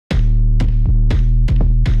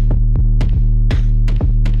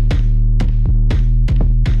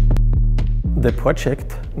The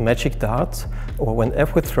project Magic Darts, or When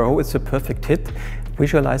Every Throw is a Perfect Hit,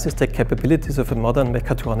 visualizes the capabilities of a modern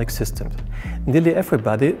mechatronic system. Nearly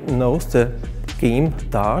everybody knows the game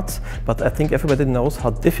darts, but I think everybody knows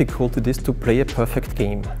how difficult it is to play a perfect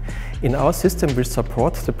game. In our system, we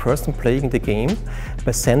support the person playing the game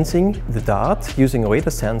by sensing the dart using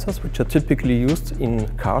radar sensors, which are typically used in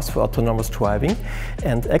cars for autonomous driving,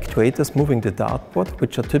 and actuators moving the dartboard,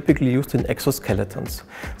 which are typically used in exoskeletons.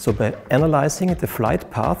 So by analyzing the flight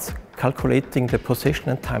paths, calculating the position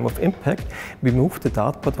and time of impact, we move the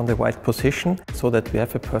dartboard on the right position so that we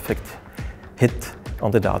have a perfect hit on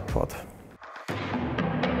the dartboard.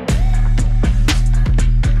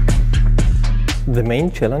 The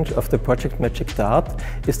main challenge of the project Magic Dart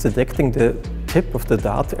is detecting the tip of the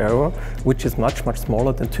dart arrow, which is much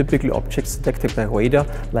smaller than typical objects detected by radar,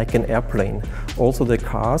 like an airplane. Also, the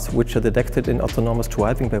cars, which are detected in autonomous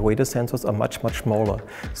driving by radar sensors, are much smaller.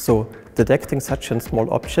 So detecting such a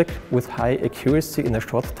small object with high accuracy in a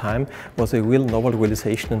short time was a real novel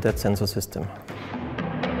realization in that sensor system.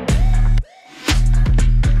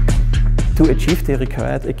 To achieve the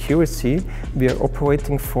required accuracy, we are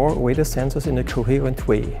operating 4 radar sensors in a coherent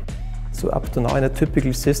way. So up to now in a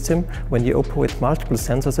typical system, when you operate multiple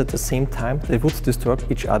sensors at the same time, they would disturb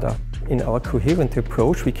each other. In our coherent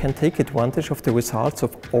approach, we can take advantage of the results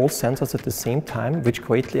of all sensors at the same time, which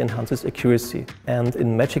greatly enhances accuracy. And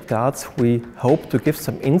in Magic Darts, we hope to give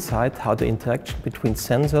some insight how the interaction between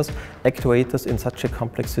sensors, actuators in such a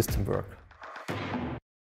complex system work.